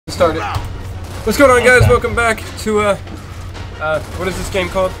started. What's going on, guys? Welcome back to what is this game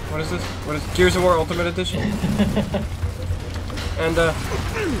called? What is this? What is Gears of War Ultimate Edition? And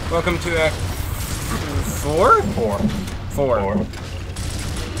welcome to Act 4? 4.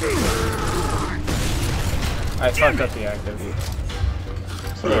 I fucked up the active.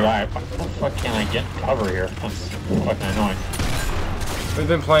 So did I. What the fuck can I get cover here? That's fucking annoying. We've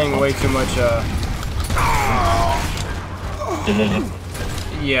been playing way too much Division.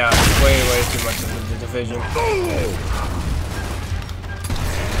 Yeah, way too much of the Division.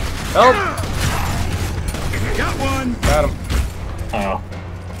 Help! Got one! Got him. Oh.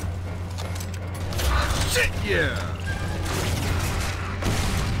 Shit, yeah!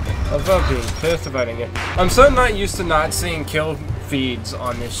 I was about being pissed if I didn't get. I'm so not used to not seeing kill feeds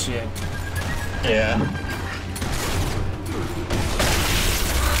on this shit. Yeah.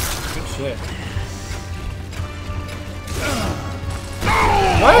 Good shit.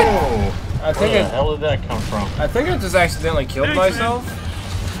 What? Oh, I think where the hell did that come from? I think I just accidentally killed myself.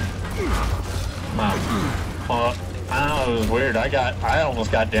 Well, I don't know, it was weird. I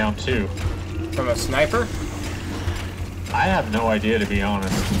almost got down too. From a sniper? I have no idea, to be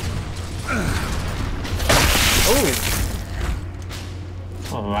honest. Ooh.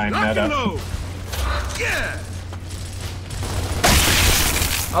 I'll line Lock that and up. load. Yeah!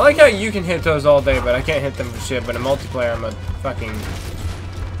 I like how you can hit those all day, but I can't hit them for shit. But in multiplayer, I'm a fucking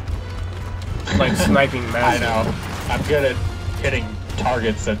like sniping I master. know. I'm good at hitting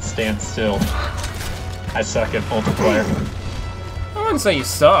targets that stand still. I suck at multiplayer. I wouldn't say you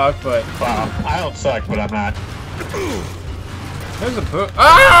suck, but Wow, I don't suck, but I'm not. there's a book.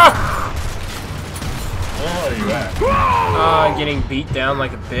 Ah! Where the hell are you at? Getting beat down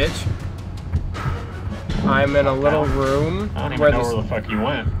like a bitch. I'm in a little room. I don't even know where the fuck you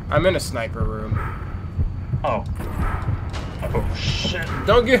went. I'm in a sniper room. Oh. Oh shit.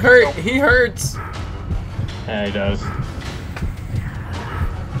 Don't get hurt. He hurts. Yeah, he does.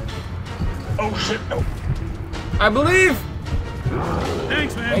 Oh shit, no. I believe.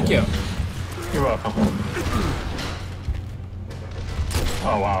 Thanks, man. Thank you. You're welcome.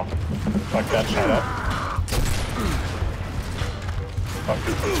 Oh wow. Fuck that shot up. Fuck.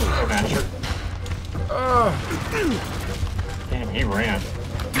 Go Nasher. Damn, he ran.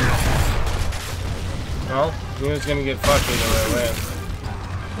 Well, he was gonna get fucked either way.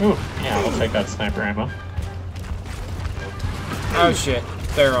 Ooh, yeah, I'll take that sniper ammo. Oh shit,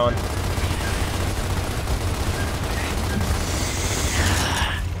 they're on.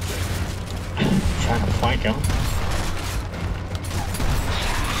 Trying to flank him.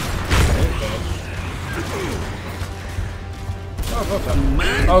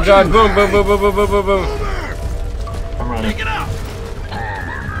 Oh god, boom, boom, boom, boom, boom, boom, boom, boom. I'm running. Take it out!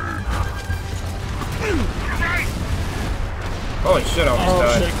 Holy shit, I almost Oh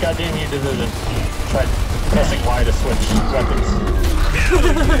died. shit, goddamn you, Division. Tried pressing Y to switch weapons.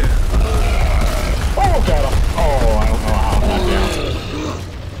 Oh, got him. Oh, I don't know how I'm not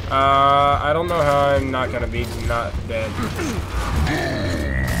down. I don't know how I'm not gonna be not dead.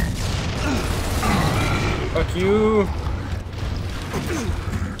 Fuck you.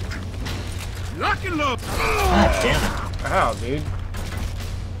 Lock and load! God damn it. Ow, dude.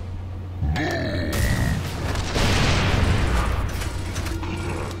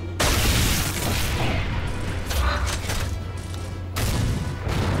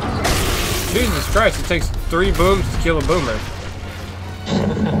 Jesus Christ, it takes 3 booms to kill a boomer.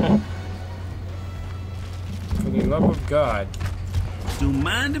 For the love of God. Don't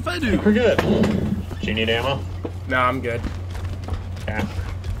mind if I do. We're good. Do you need ammo? Nah, I'm good. Yeah.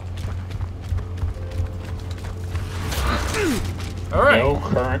 Alright. No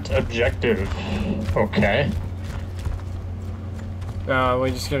current objective. Okay.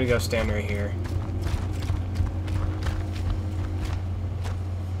 We just gotta go stand right here.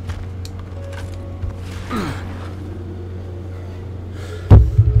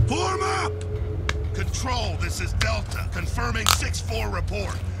 Form up! Control, this is Delta, confirming 6-4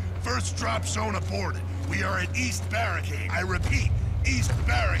 report. First drop zone aborted. We are at East Barricade. I repeat, East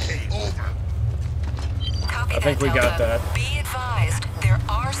Barricade. Over. Copy I think that, we got Delta. that. Be advised, there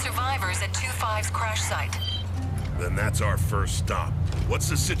are survivors at 2-5's crash site. Then that's our first stop. What's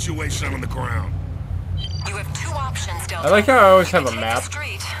the situation on the ground? You have 2 options, Delta. I like how I always You have can a take map. the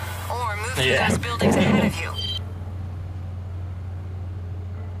street, or move to Yeah. those buildings ahead of you.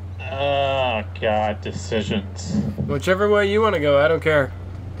 Oh god, decisions. Whichever way you want to go, I don't care.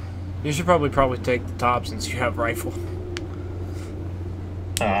 You should probably take the top since you have rifle.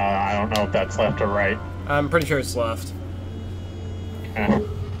 I don't know if that's left or right. I'm pretty sure it's left.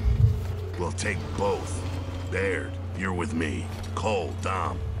 We'll take both. Baird, you're with me. Cole,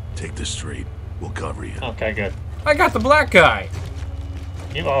 Dom. Take the street. We'll cover you. Okay, good. I got the black guy.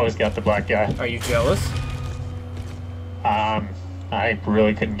 You've always got the black guy. Are you jealous? I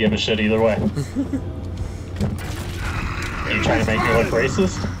really couldn't give a shit either way. You trying to make me look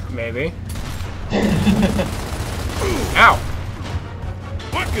racist? Maybe. Ow!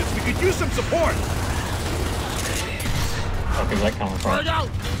 Marcus, we could use some support. Where's that coming from?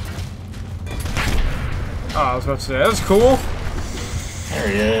 Oh, I was about to say, that was cool. There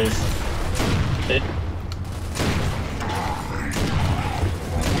he is.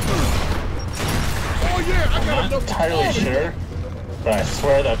 I'm not entirely sure, but I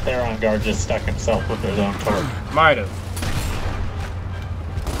swear that walkthourgh just stuck himself with his own torque. Might have.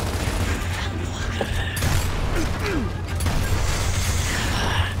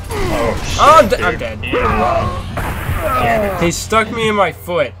 Oh shit, Oh, dude. I'm dead. You run. Damn it. He stuck me in my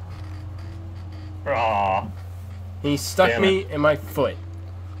foot. Aw. He stuck Damn me in my foot.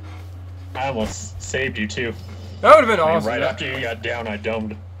 I almost saved you too. That would have been I mean, awesome. right after you got down, I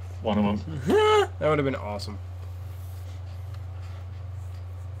domed one of them. That would have been awesome.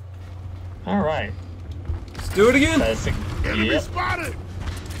 Alright. Let's do it again. Enemy Yep. spotted!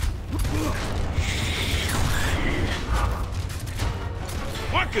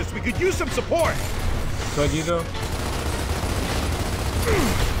 Marcus, we could use some support. Could you though?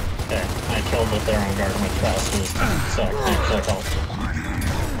 Okay, I killed the walkthourgh much faster, so I can't click off.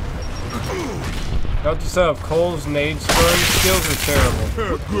 Note to self, Cole's nade scoring skills are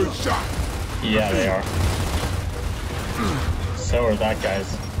terrible. Good shot! Yeah, they are. So are that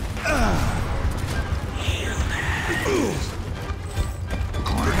guy's.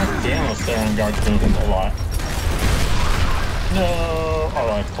 Damn, this walkthourgh's moving a lot. No! Oh,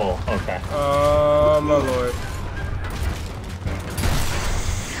 that's cool. Okay. Oh my lord.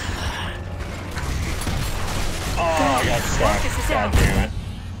 Oh, I got stuck. God damn it.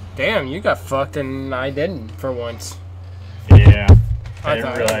 Damn, you got fucked and I didn't for once. Yeah. I I didn't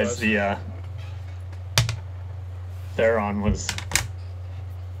thought it realize was. the, Theron was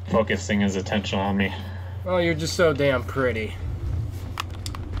focusing his attention on me. Oh, you're just so damn pretty.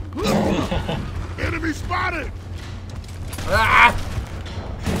 Enemy spotted! Ah!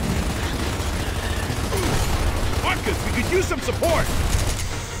 Marcus, we could use some support.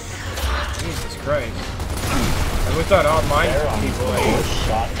 Jesus Christ. I wish that all mine Theron's people the ate. worst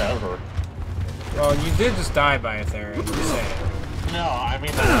shot ever. Well, you did just die by a Theron, just saying. No, I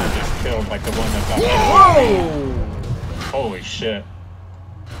mean the one I just killed, like the one that got me. Whoa! Holy shit.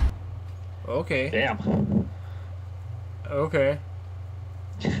 Okay. Damn. Okay.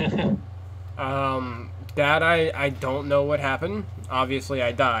 That I don't know what happened. Obviously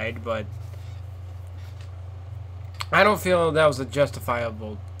I died, but I don't feel that was a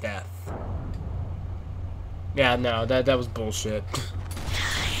justifiable death. Yeah, no, that was bullshit.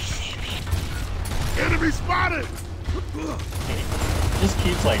 Enemy spotted! Just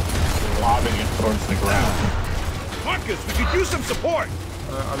keeps like lobbing it towards the ground. Marcus, we could use some support.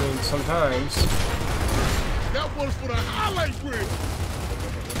 I mean, sometimes That one's for the highlight reel!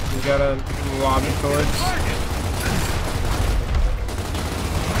 you gotta lob it towards.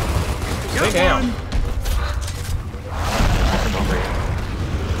 Stay down.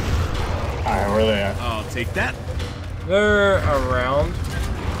 Alright, where are they at? I'll take that. They're around.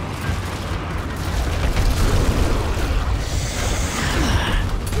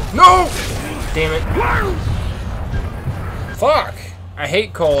 No! Damn it. Fuck! I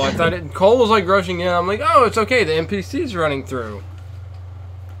hate Cole. I thought Cole was like rushing in. I'm like, oh, it's okay. The NPC's running through.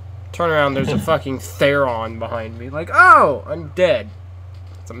 Turn around. There's a fucking Theron behind me. Like, oh, I'm dead.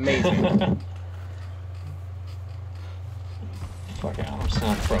 It's amazing. Fucking, I'm just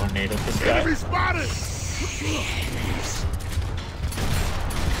gonna throw a nade at this guy. Enemy spotted!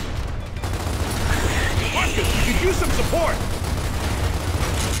 Marcus, we could use some support.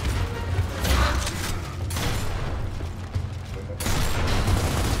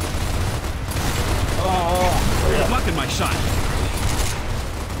 Oh, Blocking my shot.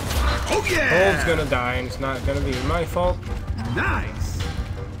 Oh Cole's yeah! gonna die, and it's not gonna be my fault. Nice.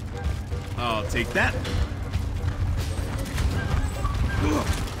 I'll take that.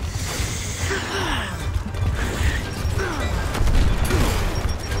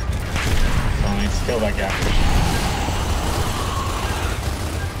 I need to kill that guy.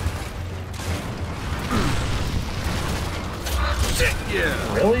 Shit,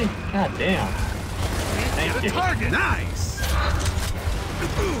 yeah. Really? God damn. Thank you. Target. Nice.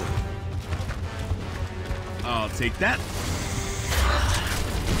 I'll take that.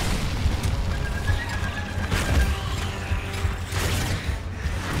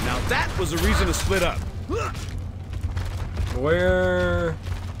 Now that was a reason to split up. Where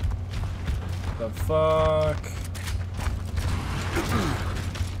The fuck?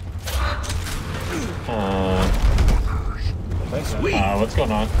 What's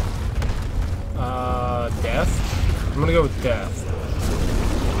going on? Death? I'm gonna go with death.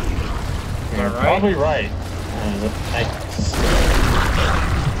 You're right? probably right.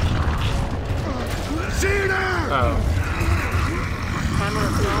 Oh. Hammer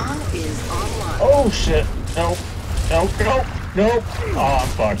of Dawn is online. Oh shit! Nope. Nope. Nope. Nope. Oh, I'm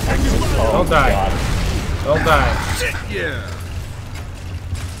fucked. Oh, Don't die. God. Don't die. Shit, yeah.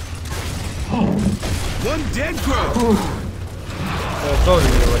 One dead crow. I told you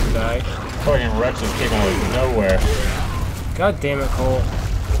you wouldn't die. Fucking wretch just came out of nowhere. God damn it, Cole.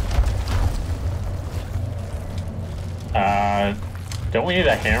 Don't we need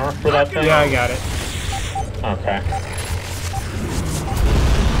a hammer for that thing? Yeah, I got it. Okay.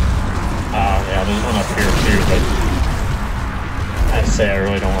 Yeah, there's one up here too, but I'd say I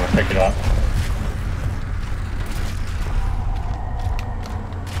really don't want to pick it up.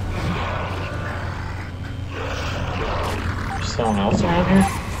 There's someone else around here?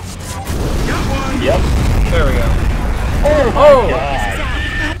 Got one. Yep. There we go. Oh my Oh!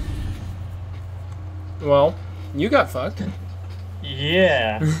 God. Well, you got fucked.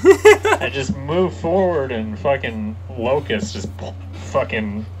 Yeah. I just moved forward and fucking Locust just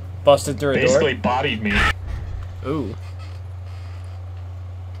fucking Busted through a basically door. bodied me. Ooh.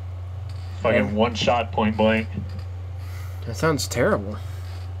 Fucking one shot point blank. That sounds terrible.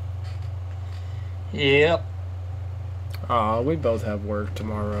 Yep. Aw, we both have work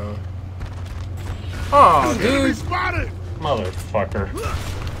tomorrow. Aw, Enemy dude. spotted! Motherfucker.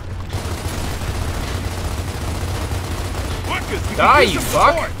 Buckets, we Die, can use you some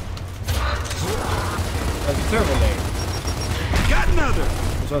fuck. support. That's a terrible name. Got another. I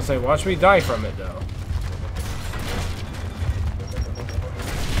was gonna say, watch me die from it, though.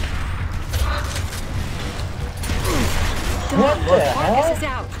 What the Marcus hell? is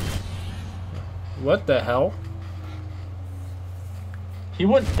out. What the hell? He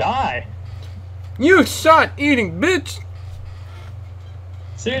wouldn't die. You shot eating bitch!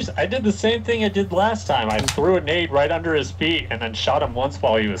 Seriously, I did the same thing I did last time. I threw a nade right under his feet and then shot him once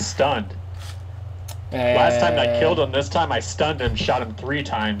while he was stunned. Last time I killed him, this time I stunned him, shot him 3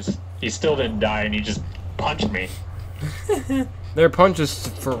 times. He still didn't die and he just punched me. Their punches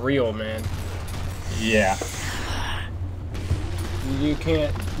for real, man. Yeah. You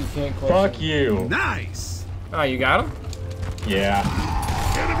can't question. Fuck you. Nice. Oh, you got him? Yeah.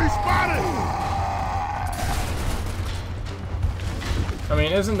 Enemy spotted! I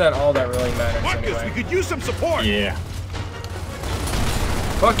mean, isn't that all that really matters Buckets, we anyway? could use some support! Yeah.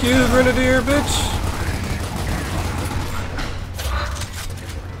 Fuck you, Grenadier, bitch!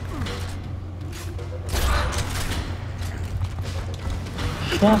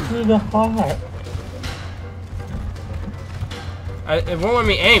 Shot through the heart. It won't let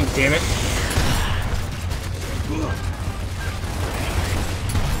me aim, damn it.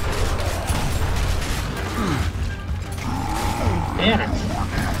 Damn it.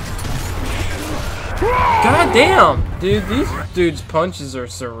 God damn! Dude, these dudes' punches are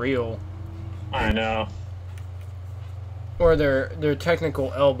surreal. I know. Or their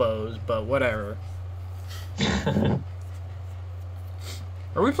technical elbows, but whatever.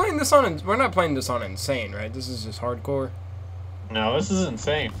 Are we playing this on... We're not playing this on Insane, right? This is just hardcore? No, this is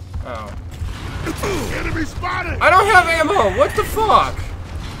insane. Oh. Enemy spotted! I don't have ammo! What the fuck?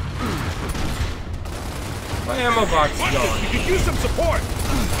 My ammo box is Buckets, we gone. could use some support!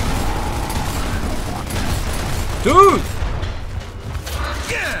 Dude!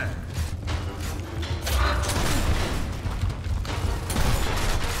 Yeah.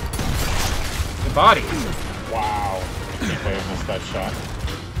 The body. Wow. I can't believe I missed that shot.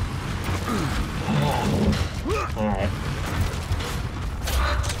 Alright.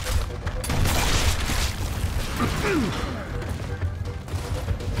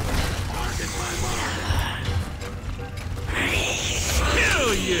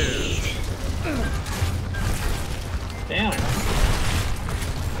 Hell yeah. Damn it.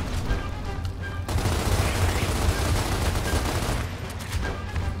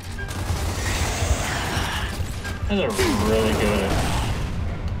 Those are really good.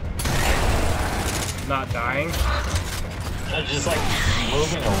 Not dying. Just like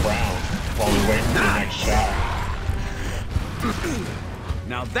moving around while we wait for the next shot.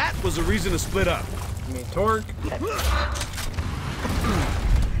 Now that was a reason to split up. Give me torque.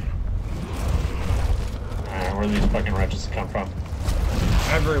 Alright, where do these fucking wretches come from?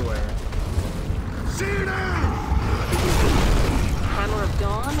 Everywhere. See you now! Hammer of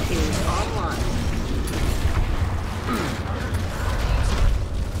Dawn is online.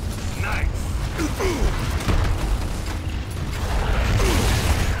 Nice!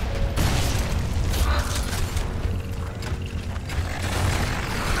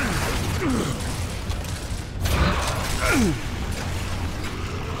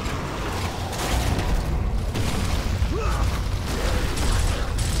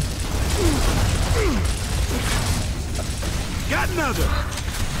 Got another.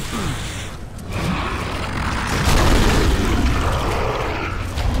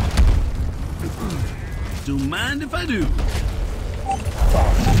 Don't mind if I do.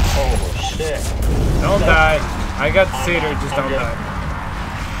 Oh shit. Don't die. I got the cedar, just don't die.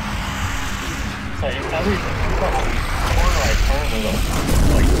 Like every fucking corner I turn is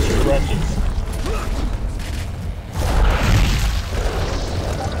like 2 wrenches.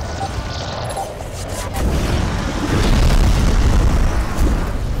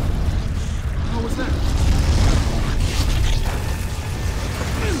 What was that?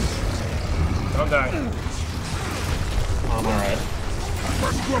 Don't die. I'm alright.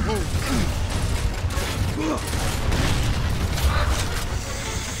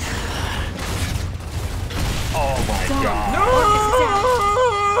 Oh my god.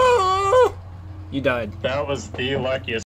 No! You died. That was the luckiest